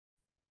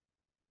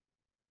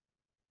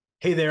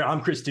Hey there, I'm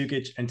Chris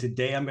Dukic, and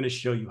today I'm going to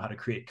show you how to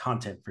create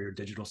content for your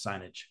digital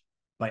signage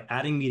by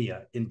adding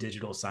media in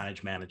Digital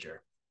Signage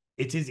Manager.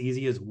 It's as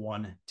easy as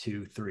 1,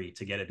 2, 3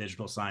 to get a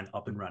digital sign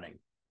up and running.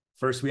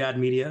 First, we add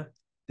media,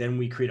 then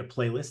we create a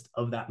playlist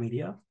of that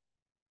media,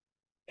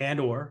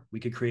 or we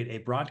could create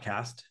a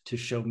broadcast to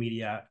show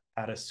media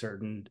at a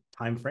certain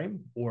time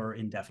frame or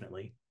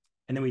indefinitely.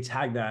 And then we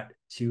tag that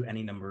to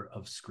any number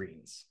of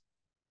screens.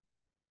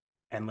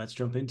 And let's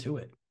jump into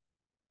it.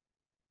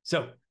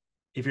 So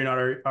if you're not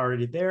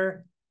already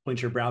there,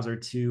 point your browser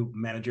to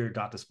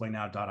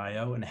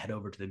manager.displaynow.io and head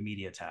over to the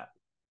media tab.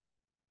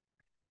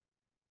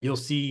 You'll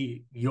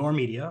see your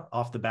media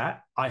off the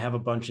bat. I have a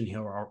bunch in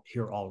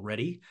here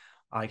already.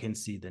 I can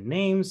see the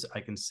names.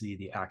 I can see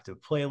the active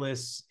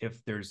playlists.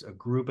 If there's a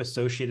group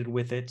associated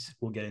with it,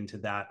 we'll get into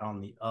that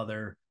on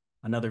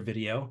another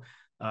video.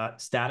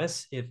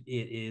 Status, if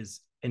it is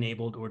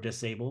enabled or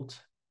disabled.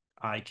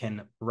 I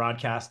can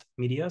broadcast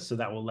media, so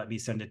that will let me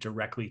send it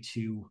directly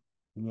to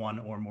one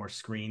or more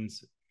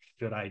screens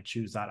should I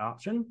choose that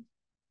option.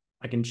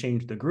 I can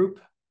change the group,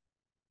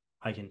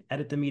 I can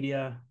edit the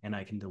media, and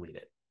I can delete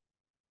it.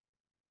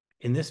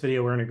 In this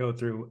video, we're going to go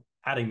through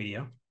adding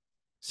media.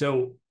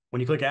 So when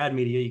you click add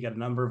media, you get a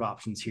number of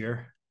options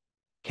here.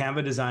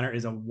 Canva Designer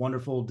is a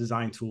wonderful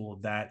design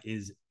tool that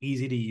is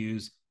easy to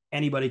use.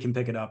 Anybody can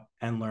pick it up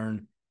and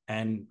learn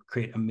and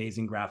create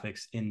amazing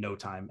graphics in no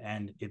time,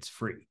 and it's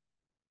free.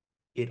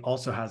 It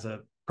also has a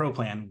pro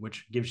plan,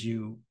 which gives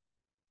you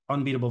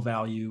unbeatable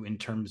value in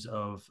terms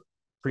of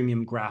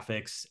premium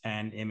graphics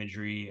and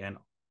imagery and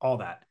all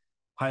that.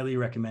 Highly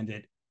recommend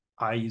it.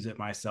 I use it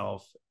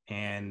myself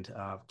and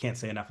can't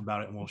say enough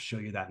about it, and we'll show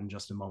you that in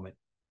just a moment.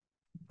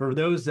 For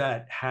those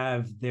that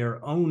have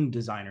their own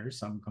designers,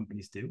 some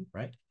companies do,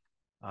 right?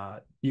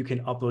 You can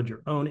upload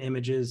your own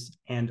images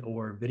and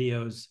or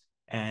videos,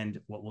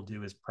 and what we'll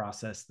do is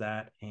process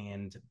that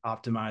and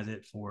optimize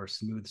it for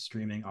smooth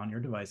streaming on your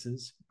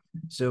devices.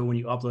 So when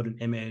you upload an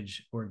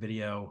image or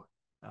video,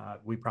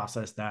 we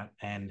process that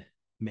and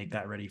make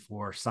that ready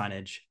for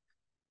signage.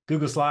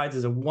 Google Slides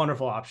is a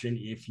wonderful option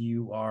if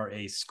you are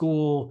a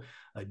school,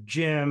 a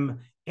gym,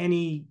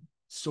 any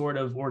sort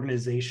of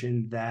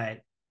organization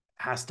that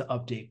has to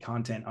update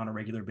content on a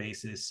regular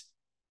basis.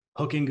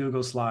 Hook in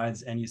Google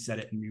Slides and you set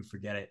it and you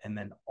forget it. And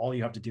then all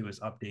you have to do is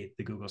update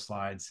the Google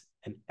Slides.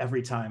 And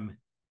every time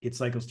it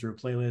cycles through a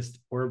playlist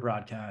or a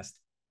broadcast,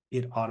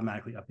 it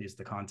automatically updates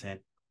the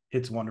content.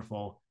 It's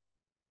wonderful.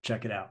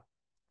 Check it out.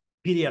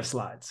 PDF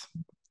slides.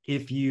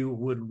 If you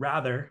would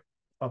rather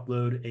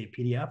upload a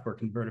PDF or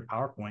convert a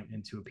PowerPoint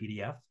into a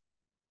PDF,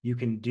 you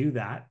can do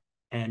that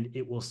and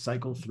it will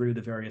cycle through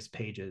the various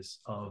pages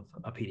of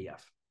a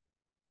PDF.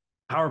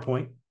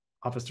 PowerPoint,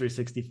 Office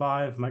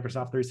 365,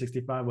 Microsoft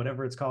 365,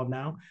 whatever it's called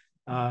now,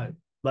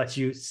 lets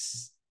you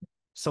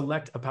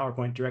select a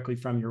PowerPoint directly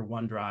from your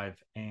OneDrive.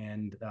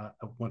 And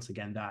once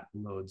again, that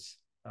loads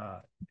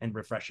and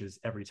refreshes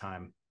every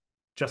time,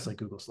 just like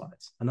Google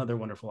Slides. Another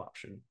wonderful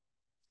option.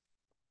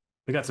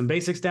 We got some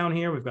basics down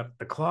here. We've got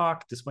the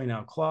clock, display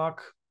now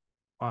clock.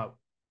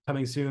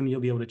 Coming soon, you'll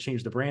be able to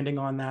change the branding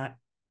on that.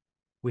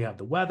 We have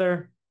the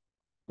weather,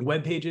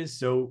 web pages.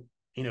 So,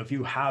 if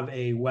you have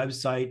a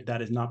website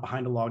that is not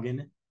behind a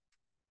login,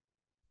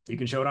 you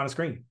can show it on a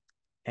screen.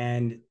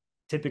 And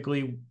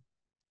typically,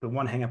 the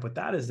one hang up with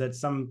that is that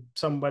some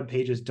web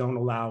pages don't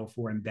allow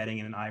for embedding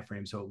in an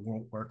iframe, so it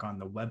won't work on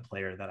the web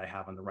player that I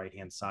have on the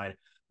right-hand side,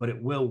 but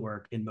it will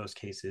work in most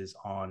cases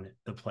on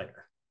the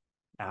player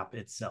app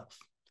itself.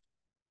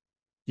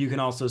 You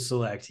can also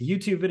select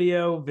YouTube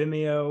video,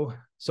 Vimeo,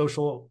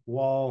 social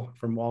wall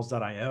from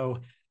walls.io,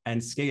 and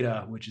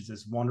SCADA, which is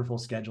this wonderful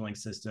scheduling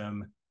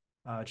system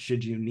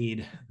should you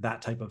need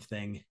that type of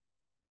thing.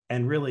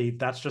 And really,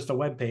 that's just a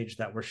web page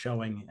that we're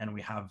showing, and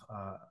we have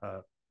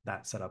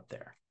that set up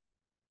there.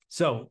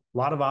 So a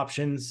lot of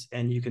options,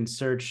 and you can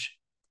search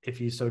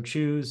if you so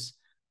choose.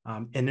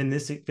 And in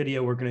this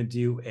video, we're going to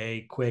do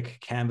a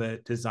quick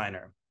Canva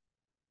designer.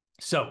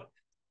 So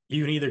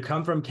you can either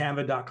come from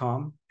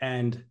canva.com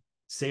and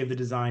save the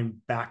design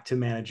back to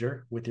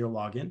Manager with your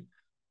login,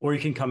 or you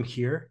can come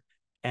here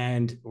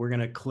and we're going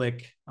to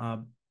click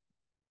the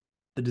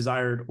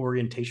desired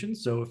orientation.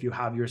 So if you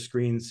have your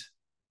screens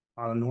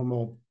on a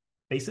normal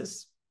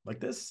basis like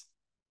this,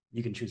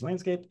 you can choose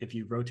landscape. If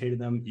you've rotated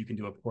them, you can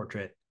do a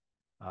portrait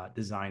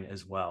design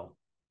as well.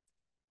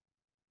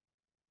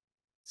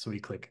 So we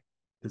click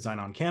design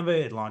on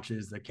Canva. It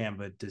launches the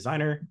Canva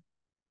designer.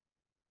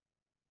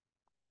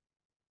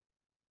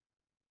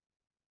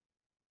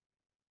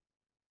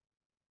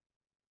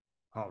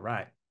 All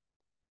right.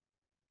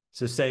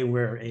 So say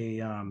we're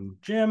a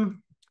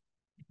gym.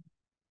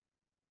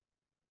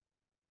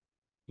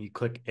 You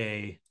click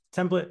a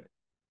template,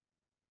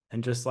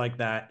 and just like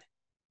that,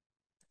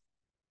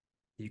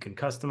 you can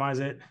customize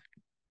it.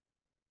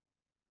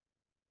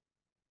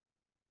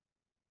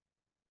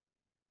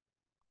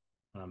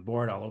 When I'm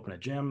bored, I'll open a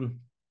gym.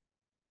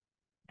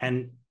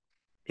 And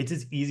it's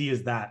as easy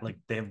as that. Like,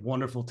 they have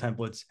wonderful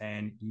templates,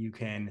 and you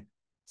can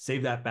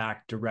save that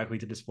back directly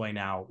to display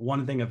now.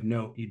 One thing of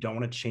note, you don't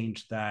want to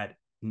change that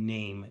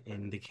name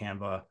in the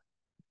Canva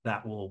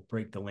that will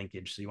break the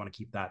linkage. So you want to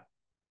keep that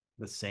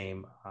the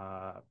same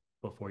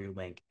before you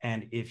link.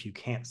 And if you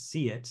can't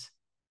see it,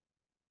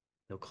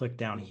 you'll click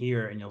down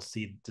here and you'll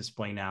see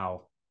display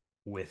now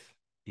with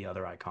the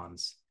other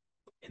icons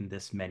in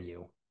this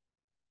menu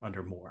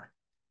under more.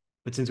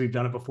 But since we've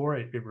done it before,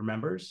 it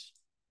remembers.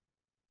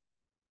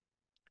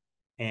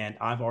 And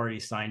I've already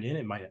signed in.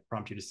 It might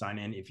prompt you to sign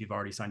in. If you've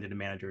already signed into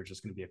Manager, it's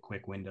just going to be a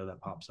quick window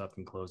that pops up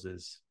and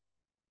closes.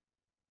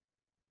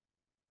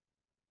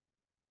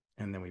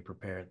 And then we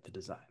prepare the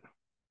design.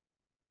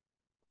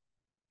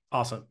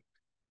 Awesome.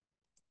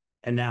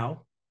 And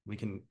now we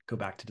can go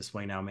back to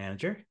Display Now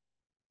Manager.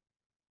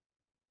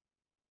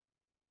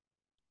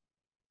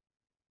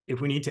 If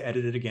we need to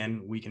edit it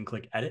again, we can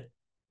click Edit,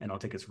 and it'll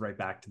take us right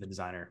back to the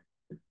designer.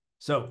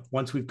 So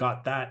once we've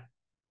got that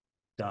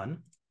done,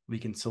 we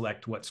can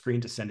select what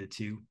screen to send it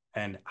to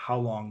and how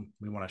long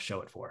we want to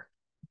show it for.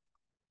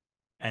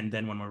 And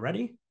then when we're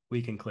ready,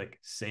 we can click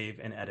Save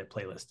and Edit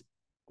Playlist.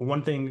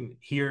 One thing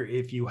here,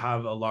 if you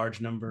have a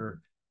large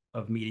number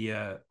of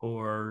media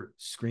or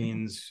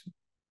screens,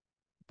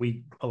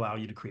 we allow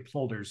you to create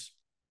folders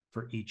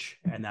for each,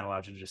 and that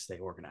allows you to just stay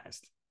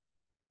organized.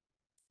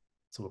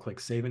 So we'll click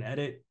Save and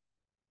Edit.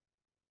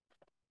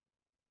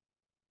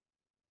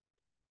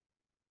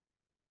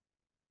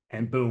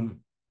 And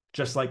boom,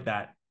 just like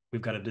that,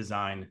 we've got a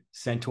design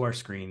sent to our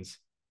screens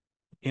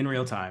in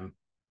real time.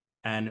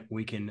 And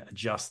we can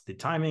adjust the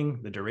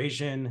timing, the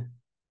duration,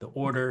 the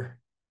order,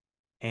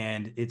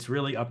 and it's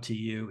really up to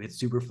you. It's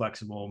super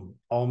flexible.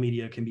 All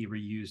media can be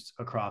reused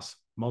across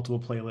multiple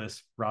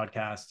playlists,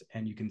 broadcast,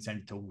 and you can send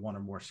it to one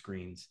or more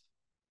screens.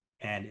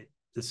 And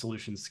the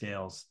solution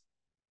scales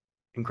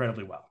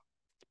incredibly well.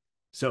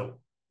 So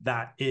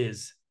that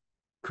is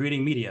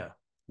creating media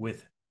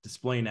with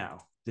Display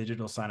Now,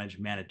 Digital Signage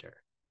Manager.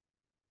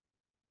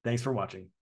 Thanks for watching.